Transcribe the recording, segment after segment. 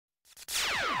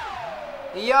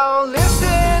Yo,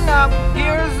 listen up,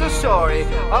 here's the story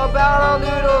about a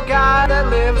little guy that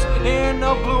lives in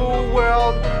a blue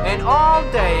world. And all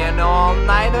day and all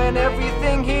night and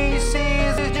everything he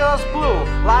sees is just blue.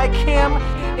 Like him,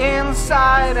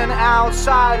 inside and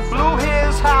outside. Blue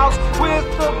his house with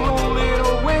a blue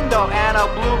little window and a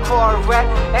blue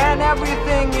Corvette. And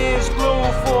everything is blue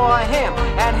for him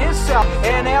and himself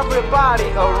and everybody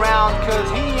around.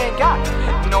 Cause he ain't got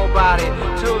nobody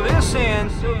to listen.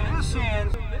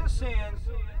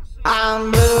 I'm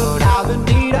blue, I've been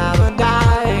deed, I've been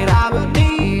died.